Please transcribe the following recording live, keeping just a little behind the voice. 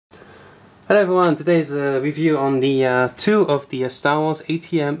Hello everyone, today's review on the two of the Star Wars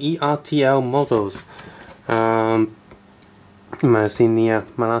ATM ERTL models. You might have seen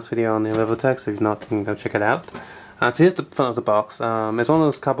my last video on the level text, so if not, you can go check it out. So here's the front of the box. It's one of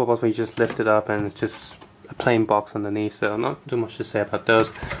those cardboard boxes where you just lift it up and it's just a plain box underneath, so not too much to say about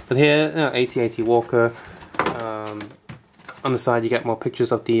those. But here, AT-AT Walker. On the side you get more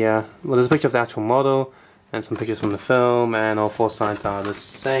pictures of the, well, there's a picture of the actual model and some pictures from the film, and all four sides are the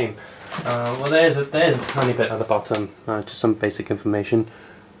same. Well, there's a tiny bit at the bottom, just some basic information.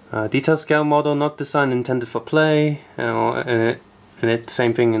 Detail scale model, not designed intended for play, and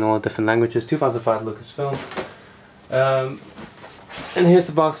same thing in all different languages. 2005 Lucasfilm. And here's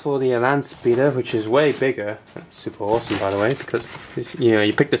the box for the land speeder, which is way bigger. That's super awesome, by the way, because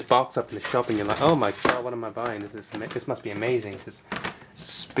you pick this box up in the shop and you're like, oh my god, what am I buying? This must be amazing. It's a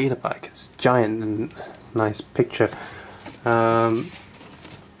speeder bike. It's giant and nice picture.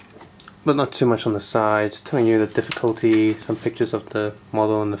 But not too much on the side, just telling you the difficulty, some pictures of the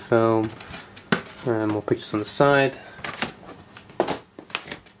model in the film, and more pictures on the side.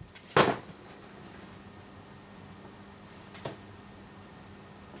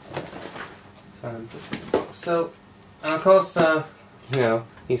 So, and of course,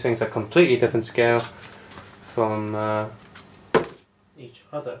 these things are completely different scale from each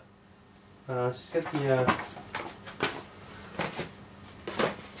other. Just get the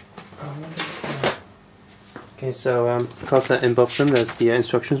okay, so of course in both of them there's the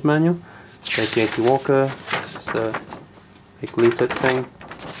instructions manual. There's the AT Walker, it's just a big leaflet thing.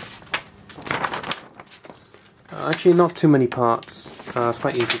 Actually not too many parts, it's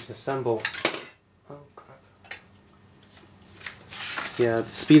quite easy to assemble. Oh crap. So, yeah, the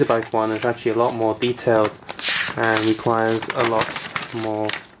speeder bike one is actually a lot more detailed and requires a lot more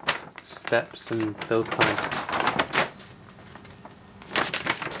steps and build time.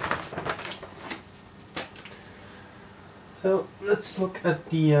 So let's look at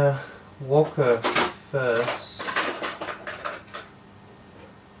the Walker first.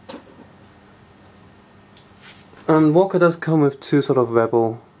 Walker does come with two sort of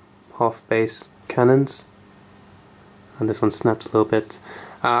Rebel half-base cannons, and this one snaps a little bit.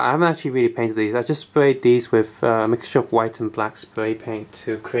 I haven't actually really painted these. I just sprayed these with a mixture of white and black spray paint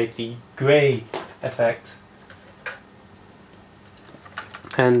to create the grey effect.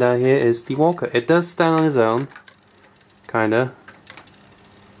 And here is the Walker. It does stand on its own. Kinda.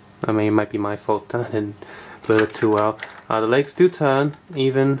 I mean, it might be my fault that I didn't build it too well. The legs do turn,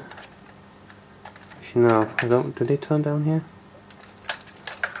 even. Actually, no, I don't. Do they turn down here?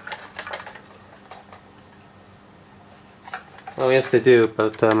 Oh, yes, they do,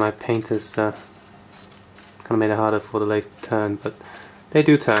 but my paint has kind of made it harder for the legs to turn, but they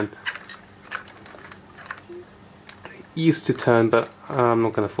do turn. They used to turn, but I'm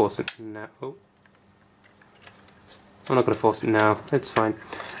not going to force it now. Oh. I'm not going to force it now, it's fine.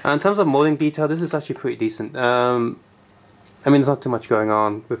 In terms of molding detail, this is actually pretty decent. I mean, there's not too much going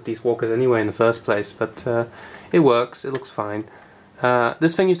on with these Walkers anyway in the first place, but it works, it looks fine.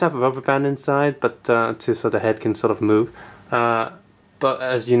 This thing used to have a rubber band inside, but so the head can sort of move. But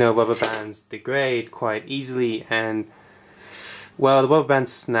as you know, rubber bands degrade quite easily, and well, the rubber band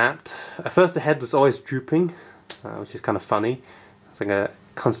snapped. At first the head was always drooping, which is kind of funny. It's like a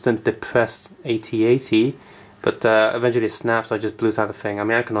constant depressed AT-AT. But eventually it snaps, so I just blew out the thing. I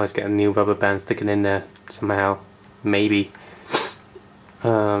mean, I can always get a new rubber band sticking in there somehow, maybe.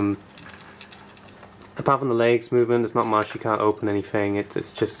 Apart from the legs movement, there's not much. You can't open anything.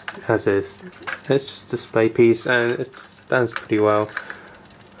 It's just as is. It's just a display piece, and it stands pretty well.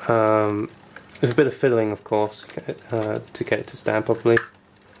 There's a bit of fiddling, of course, to get it to stand properly.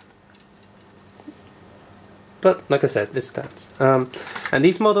 But like I said, it stands. And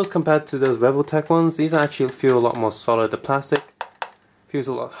these models, compared to those Rebel-Tech ones, these actually feel a lot more solid. The plastic feels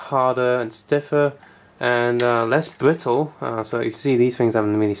a lot harder and stiffer and less brittle. So you see, these things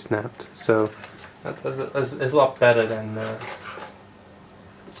haven't really snapped. So it's a lot better than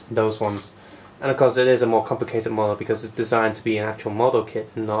those ones. And of course, it is a more complicated model because it's designed to be an actual model kit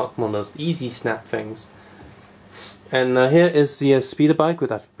and not one of those easy snap things. And here is the speeder bike,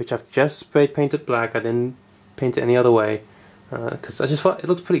 which I've just spray painted black. I didn't paint it any other way because I just thought it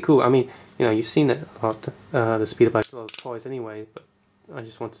looks pretty cool. I mean, you've seen it a lot, the speeder bike, a lot of toys anyway, but I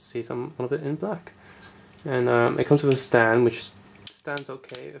just wanted to see one of it in black. And it comes with a stand, which stands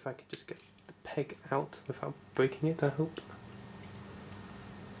okay. If I could just get the peg out without breaking it, I hope.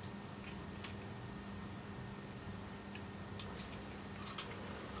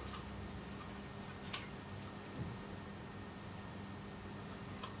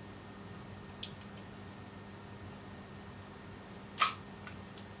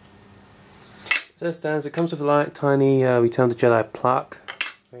 So as it stands, it comes with a light, tiny Return of the Jedi plaque,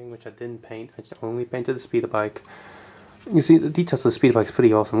 which I didn't paint. I just only painted the speeder bike. You see the details of the speeder bike is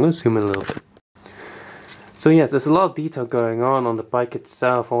pretty awesome. I'm going to zoom in a little bit. So yes, there's a lot of detail going on the bike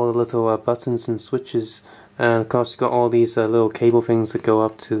itself, all the little buttons and switches, and of course you've got all these little cable things that go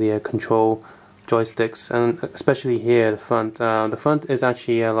up to the control joysticks, and especially here the front. The front is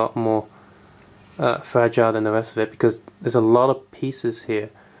actually a lot more fragile than the rest of it because there's a lot of pieces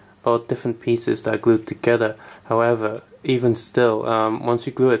here, a lot of different pieces that are glued together. However, even still, once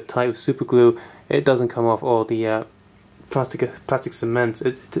you glue it tight with super glue, it doesn't come off all the plastic cement.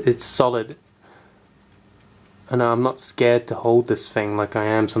 It's solid. And I'm not scared to hold this thing like I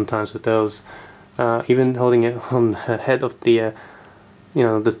am sometimes with those. Even holding it on the head of the,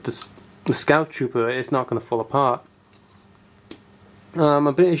 the scout trooper, it's not going to fall apart. I'm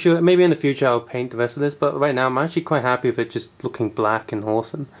a bit sure maybe in the future I'll paint the rest of this, but right now I'm actually quite happy with it just looking black and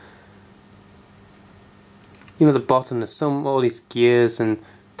awesome. The bottom, there's all these gears and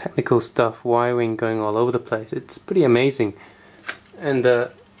technical stuff, wiring going all over the place. It's pretty amazing. And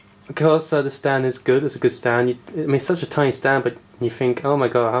because the stand is good, it's a good stand. I mean, it's such a tiny stand, but you think, oh my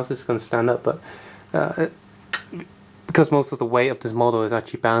god, how's this going to stand up? But because most of the weight of this model is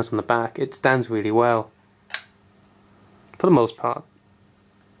actually balanced on the back, it stands really well. For the most part.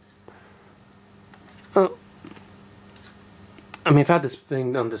 Oh. I mean, I've had this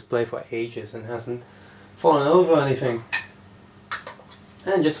thing on display for ages and hasn't fallen over or anything.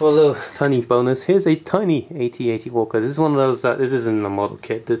 And just for a little tiny bonus, here's a tiny AT-80 walker. This is one of those that, this isn't a model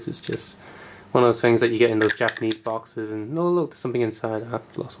kit, this is just one of those things that you get in those Japanese boxes. And oh look, there's something inside. I've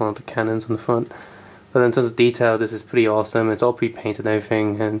lost one of the cannons on the front. But in terms of detail, this is pretty awesome. It's all pre-painted and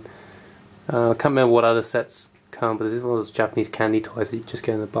everything. And I can't remember what other sets come, but this is one of those Japanese candy toys that you just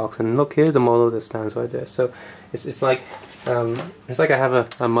get in the box. And look, here's a model that stands right there. So it's like I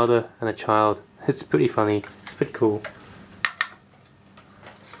have a mother and a child. It's pretty funny. It's pretty cool.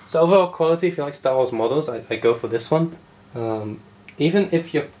 So overall quality, if you like Star Wars models, I go for this one. Even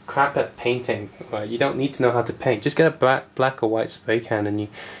if you're crap at painting, right, you don't need to know how to paint. Just get a black or white spray can and you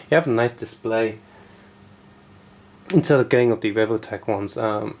have a nice display. Instead of getting up the Revoltech ones.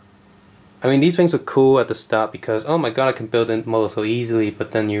 I mean, these things were cool at the start because, oh my god, I can build a model so easily,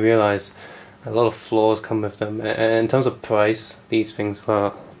 but then you realize a lot of flaws come with them. And in terms of price, these things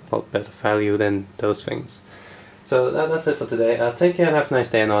are a lot better value than those things. So that's it for today. Take care and have a nice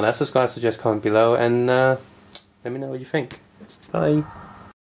day and all that. Subscribe, suggest, comment below, and let me know what you think. Bye.